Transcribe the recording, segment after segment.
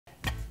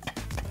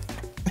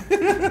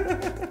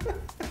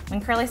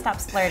When Curly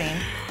stops flirting.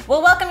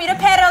 We'll welcome you to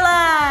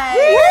Perla!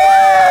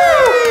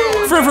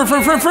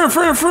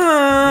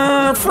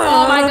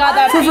 Oh my God,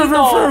 that's evil.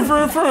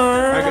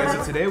 Alright guys,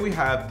 so today we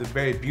have the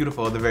very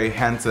beautiful, the very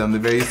handsome, the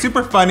very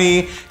super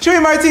funny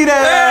Chuey Martinez!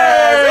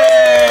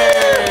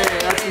 Hey!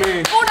 That's me.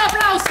 Un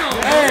aplauso!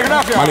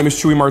 Hey, my name is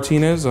Chuey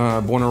Martinez,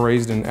 born and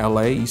raised in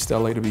LA, East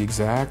LA to be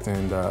exact,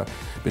 and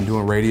been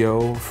doing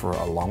radio for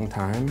a long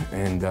time,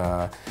 and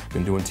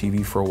been doing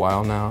TV for a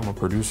while now. I'm a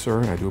producer,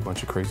 and I do a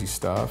bunch of crazy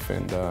stuff,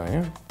 and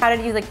yeah. How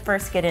did you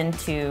first get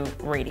into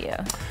radio?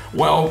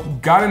 Well,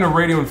 got into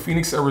radio in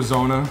Phoenix,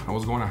 Arizona. I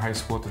was going to high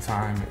school at the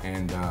time,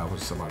 and I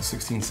was about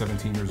 16,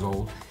 17 years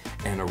old,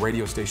 and a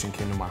radio station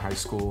came to my high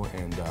school,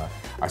 and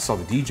I saw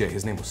the DJ.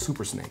 His name was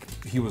Super Snake.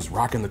 He was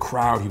rocking the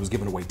crowd. He was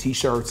giving away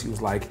t-shirts. He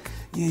was like,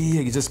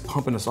 yeah, he's just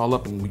pumping us all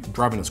up and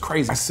driving us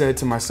crazy. I said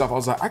to myself, I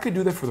was like, I could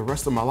do that for the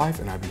rest of my life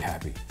and I'd be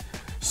happy.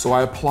 So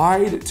I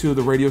applied to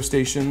the radio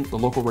station, the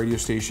local radio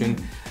station,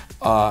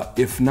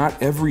 if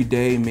not every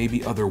day,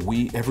 maybe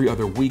every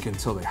other week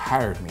until they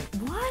hired me.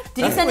 What?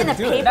 Did you send in a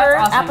paper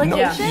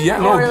application?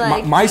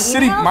 No, my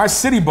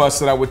city bus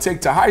that I would take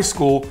to high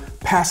school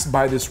passed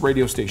by this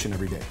radio station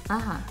every day.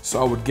 So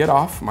I would get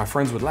off, my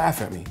friends would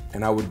laugh at me,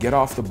 and I would get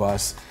off the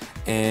bus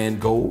and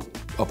go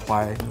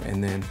apply,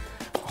 and then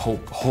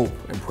hope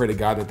and pray to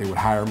God that they would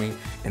hire me.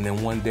 And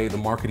then one day the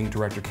marketing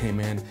director came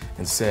in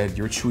and said,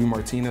 "You're Chuey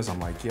Martinez?" I'm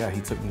like, "Yeah."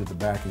 He took me to the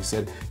back. He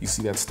said, "You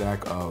see that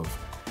stack of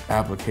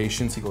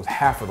applications?" He goes,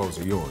 "Half of those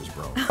are yours,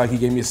 bro." Like, he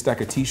gave me a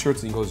stack of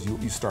t-shirts and he goes,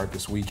 you start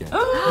this weekend.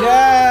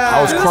 Yeah!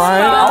 I was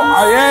crying.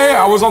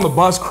 I was on the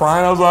bus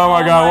crying. I was like, oh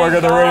my God, work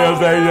at the radio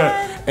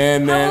station.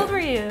 And then, how old were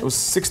you? It was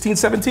 16,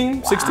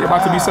 17, 16,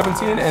 about to be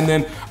 17. And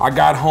then I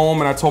got home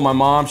and I told my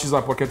mom, she's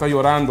like, "¿Por qué está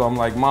llorando?" I'm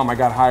like, "Mom, I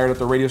got hired at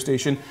the radio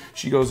station."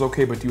 She goes,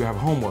 "Okay, but do you have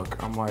homework?"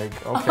 I'm like,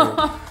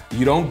 "Okay,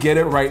 you don't get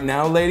it right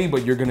now, lady,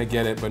 but you're gonna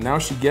get it." But now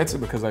she gets it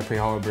because I pay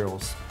all her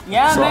bills.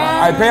 Yeah, so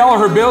man. I pay all of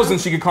her bills and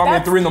she could call me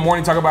at 3 in the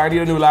morning, talk about I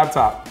need a new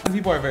laptop. Some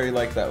people are very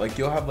like that. Like,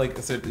 you'll have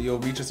you'll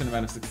reach a certain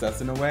amount of success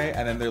in a way,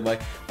 and then they're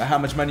like, "But how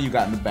much money you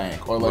got in the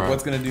bank?" Or like,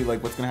 "What's gonna do?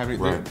 Like, what's gonna happen?"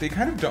 Right. They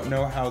kind of don't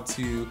know how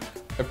to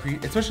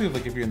especially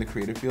like if you're in the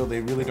creative field, they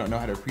really don't know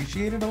how to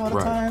appreciate it a lot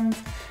of times.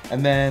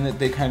 And then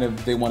they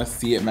want to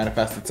see it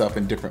manifest itself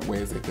in different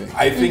ways, I think.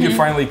 I think it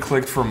finally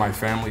clicked for my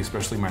family,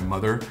 especially my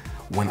mother,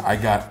 when I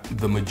got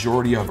the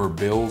majority of her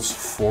bills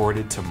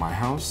forwarded to my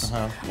house.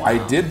 Wow. I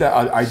did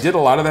that. I did a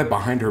lot of that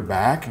behind her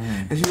back,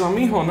 and she's like,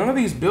 "Mijo, none of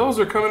these bills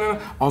are coming in."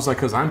 I was like,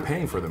 "Cause I'm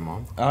paying for them,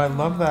 Mom." Oh, I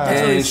love that.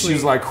 And really she's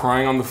sweet. like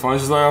crying on the phone.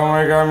 She's like, "Oh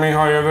my God,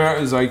 Mijo, you're there."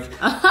 It's like,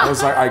 I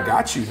was like, "I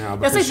got you now."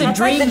 That's like the That's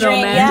dream, like the though,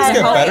 dream, man. yeah. Just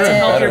get better and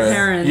Help better. your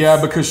parents. Yeah,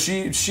 because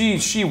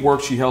she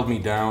worked. She held me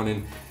down,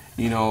 and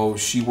you know,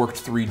 she worked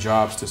 3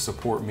 jobs to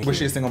support me. Was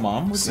she a single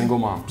mom? Single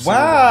mom.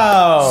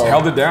 Wow. Just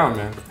held it down,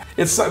 man.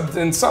 And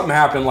something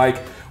happened, like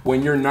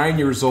when you're 9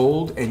 years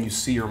old and you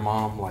see your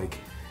mom like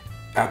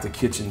at the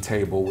kitchen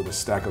table with a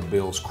stack of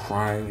bills,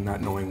 crying,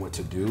 not knowing what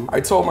to do.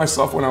 I told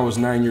myself when I was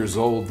 9 years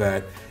old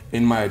that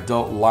in my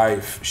adult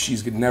life,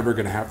 she's never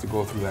gonna have to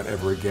go through that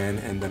ever again,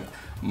 and then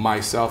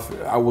myself,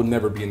 I will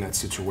never be in that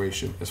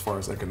situation as far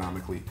as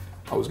economically.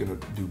 I was gonna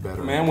do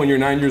better. Man, when you're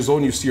 9 years old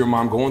and you see your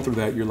mom going through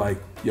that, you're like,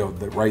 yo,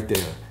 that right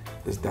there,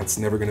 that's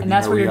never gonna be my reality.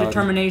 And that's where your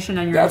determination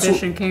and your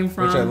ambition came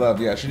from. Which I love,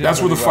 yeah. She did That's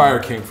where the really fire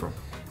well. came from.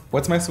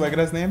 What's my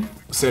suegra's name?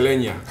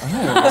 Selena.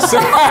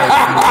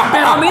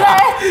 Pero mira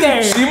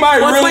este. She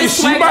might What's really, my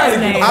she swagger's might.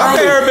 name? I'll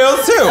pay her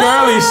bills too.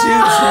 Girlie, she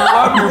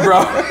love you, bro.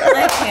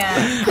 I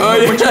can't. Oh,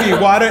 yeah. What you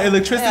need? Water,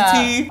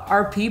 electricity?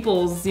 Our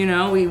peoples, you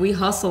know, we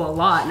hustle a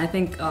lot, and I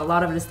think a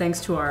lot of it is thanks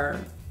to our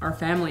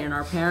family and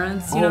our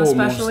parents, you know, Oh, most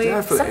especially.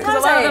 definitely.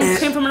 Because a lot of them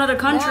came from another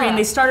country and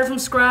they started from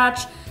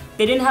scratch.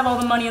 They didn't have all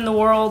the money in the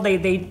world. They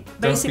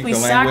basically the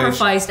language.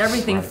 sacrificed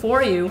everything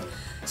for you.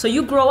 So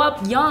you grow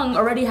up young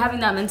already having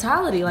that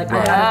mentality, like,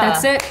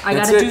 that's it. I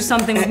gotta do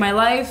something with my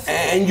life.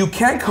 And you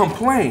can't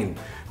complain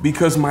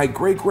because my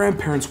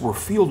great-grandparents were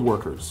field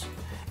workers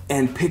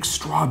and picked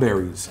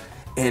strawberries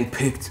and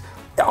picked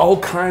all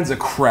kinds of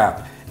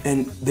crap.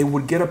 And they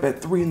would get up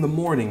at 3 in the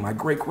morning. My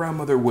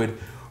great-grandmother would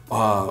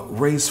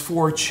raise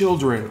 4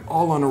 children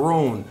all on her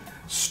own,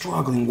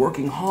 struggling,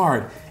 working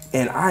hard.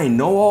 And I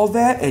know all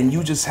that, and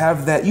you just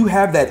have that, you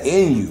have that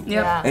in you.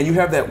 Yep. And you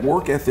have that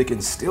work ethic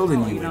instilled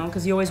in you. You know,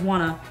 because you always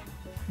want to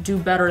do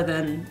better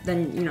than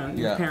you know,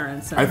 your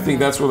parents. I think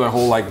that's where the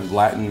whole like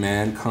Latin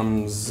man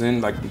comes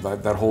in, like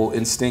that whole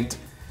instinct.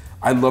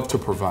 I love to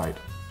provide.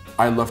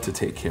 I love to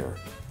take care.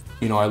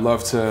 You know, I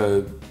love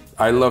to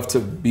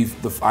be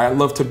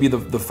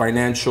the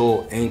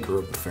financial anchor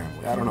of the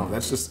family. I don't know,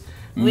 that's just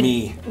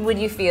me. Would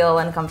you feel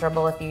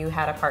uncomfortable if you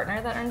had a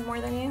partner that earned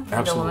more than you? Like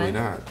Absolutely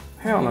not.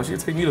 Hell no, she could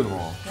take me to the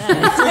mall. Take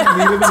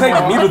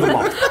me to the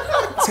mall.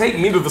 Take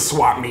me to the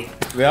swap meet.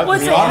 Yeah,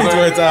 What's Take me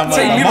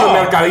to the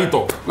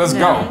Mercadito. Let's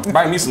go.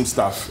 Buy me some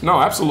stuff.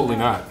 No, absolutely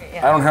not.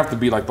 Yeah. I don't have to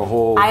be like the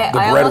whole I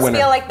almost breadwinner.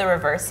 feel like the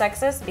reverse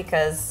sexist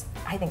because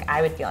I think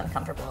I would feel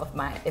uncomfortable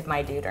if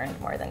my dude earned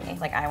more than me.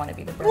 Like I want to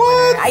be the breadwinner.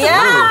 What? Yeah,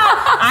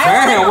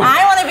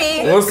 I want to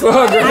be. What's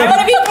up? I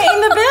want to be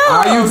paying the bills.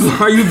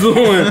 How you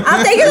doing?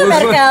 I'm taking the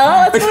medical.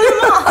 Let's put them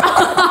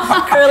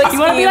on. Curly, You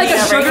want to be like a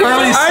sugar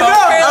Curly, I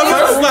know. I'm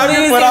gonna slap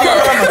your foot off.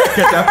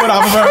 Get that foot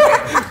off of her.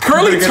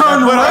 Curly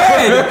turned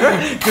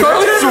red.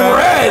 Curly's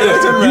red.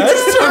 You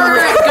just turned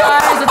red.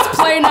 guys. It's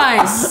play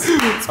nice.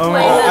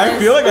 I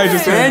feel like I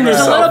just turned red.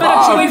 There's a little bit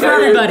of Chewy for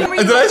everybody.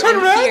 Did I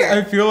turn red?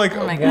 I feel like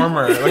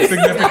warmer, like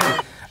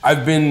significant.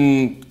 I've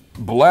been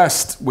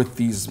blessed with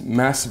these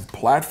massive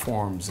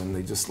platforms, and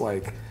they just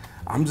like,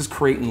 I'm just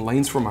creating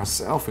lanes for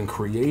myself and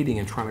creating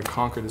and trying to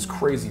conquer this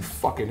crazy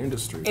fucking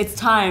industry. It's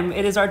time.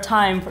 It is our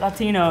time for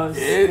Latinos.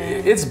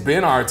 It's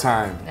been our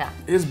time. Yeah.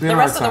 It's been the our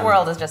rest time. of the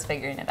world is just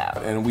figuring it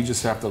out. And we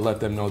just have to let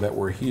them know that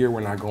we're here.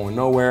 We're not going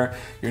nowhere.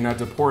 You're not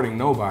deporting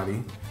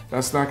nobody.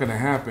 That's not going to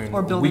happen.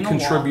 Or building we a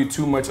contribute wall.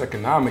 too much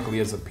economically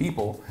as a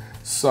people.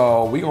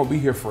 So we gonna be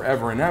here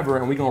forever and ever,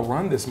 and we gonna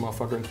run this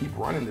motherfucker and keep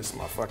running this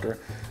motherfucker.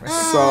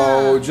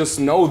 So just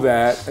know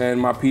that, and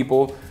my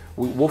people,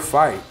 we'll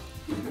fight.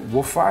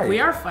 We'll fight. We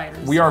are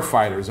fighters. We are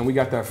fighters, and we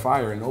got that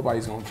fire, and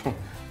nobody's gonna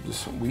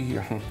just we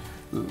here.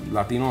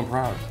 Latino and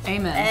proud.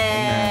 Amen.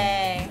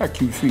 Hey. Got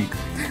cute feet.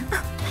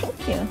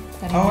 Thank you.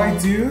 Oh, I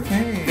do?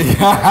 Thanks.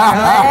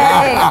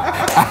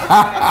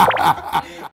 Hey.